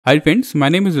Hi friends, my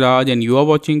name is Raj and you are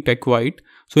watching Tech White.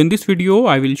 So in this video,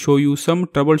 I will show you some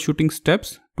troubleshooting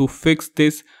steps to fix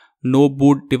this no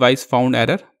boot device found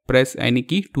error. Press any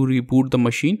key to reboot the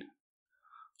machine.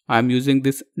 I am using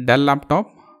this Dell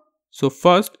laptop. So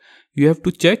first, you have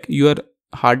to check your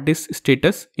hard disk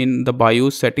status in the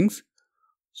BIOS settings.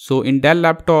 So in Dell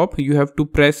laptop, you have to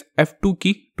press F2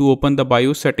 key to open the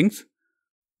BIOS settings.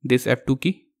 This F2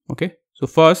 key. Okay. So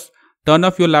first, turn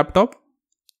off your laptop.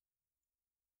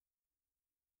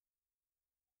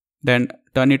 Then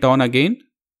turn it on again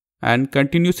and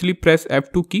continuously press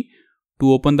F2 key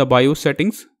to open the BIOS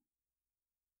settings.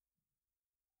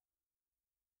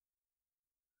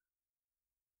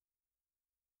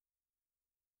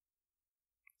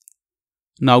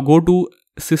 Now go to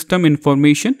system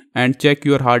information and check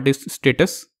your hard disk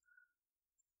status.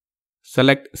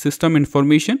 Select system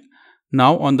information.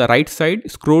 Now on the right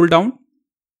side, scroll down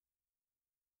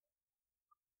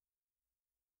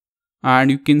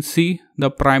and you can see the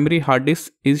primary hard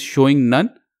disk is showing none.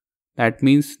 That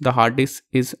means the hard disk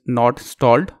is not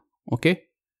stalled. Okay,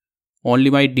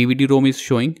 only my DVD-ROM is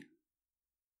showing.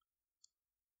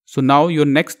 So now your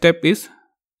next step is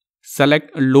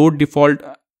select load default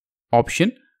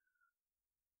option,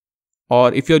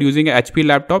 or if you are using a HP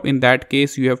laptop, in that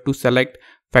case you have to select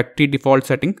factory default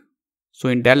setting. So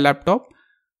in Dell laptop,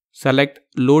 select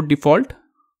load default,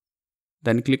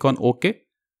 then click on OK.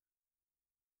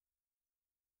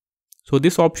 So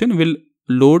this option will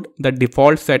load the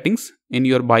default settings in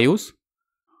your BIOS.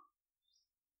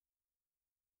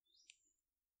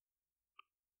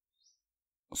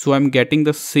 So I'm getting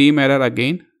the same error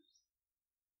again.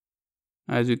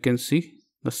 As you can see,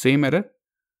 the same error.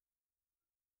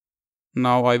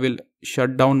 Now I will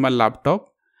shut down my laptop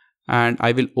and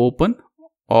I will open,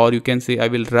 or you can say I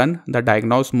will run the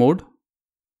diagnose mode.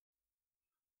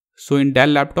 So in Dell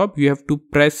laptop, you have to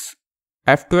press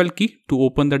F12 key to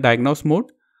open the diagnose mode.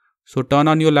 So turn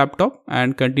on your laptop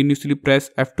and continuously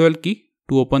press F12 key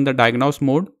to open the diagnose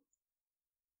mode.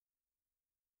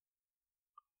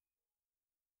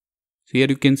 So here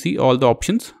you can see all the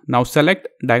options. Now select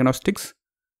diagnostics.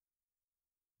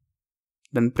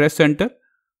 Then press enter.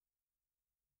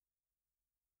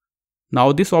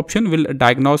 Now this option will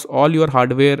diagnose all your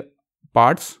hardware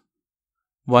parts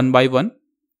one by one.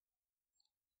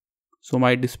 So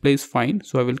my display is fine.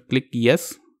 So I will click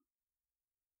yes.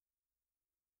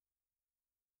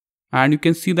 And you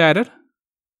can see the error.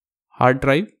 Hard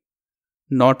drive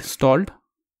not stalled.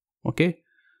 Okay.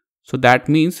 So that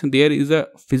means there is a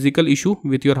physical issue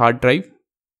with your hard drive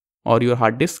or your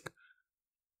hard disk.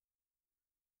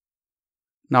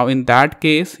 Now in that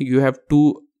case, you have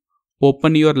to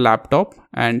open your laptop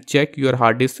and check your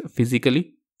hard disk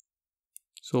physically.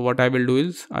 So what I will do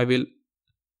is I will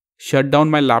shut down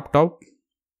my laptop.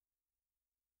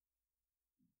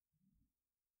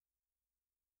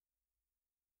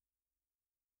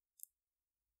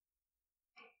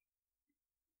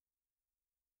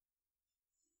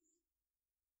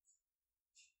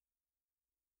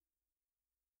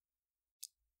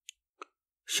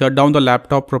 Shut down the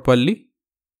laptop properly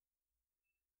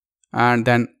and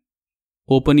then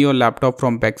open your laptop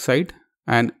from backside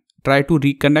and try to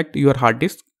reconnect your hard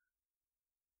disk.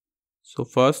 So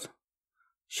first,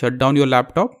 shut down your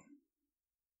laptop.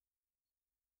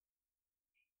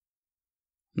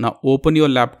 Now open your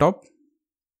laptop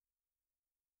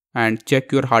and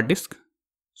check your hard disk.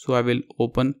 So I will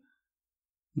open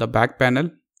the back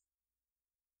panel.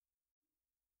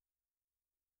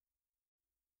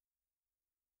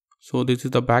 So this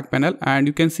is the back panel and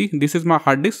you can see this is my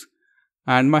hard disk,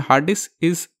 and my hard disk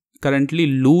is currently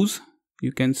loose.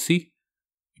 You can see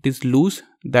it is loose.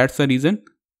 That's the reason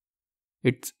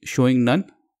it's showing none.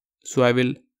 So I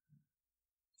will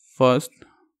first,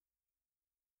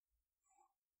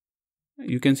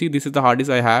 you can see this is the hard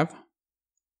disk I have.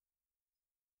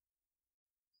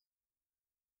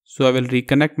 So I will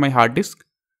reconnect my hard disk.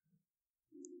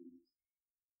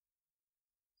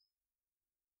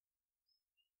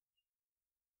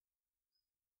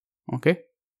 Okay.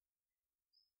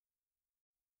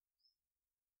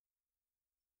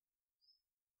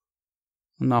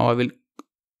 Now I will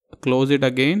close it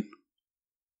again.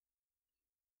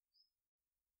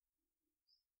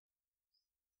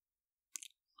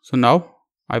 So now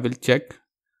I will check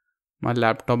my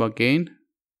laptop again.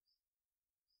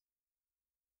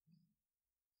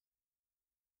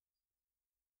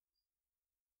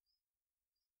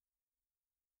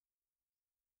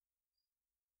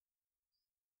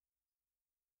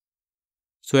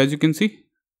 So as you can see,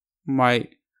 my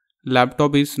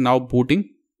laptop is now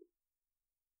booting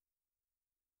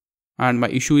and my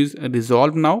issue is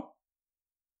resolved now.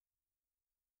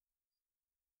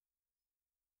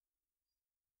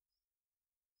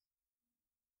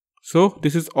 So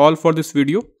this is all for this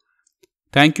video.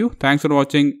 Thank you. Thanks for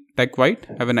watching Tech White.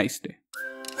 Have a nice day.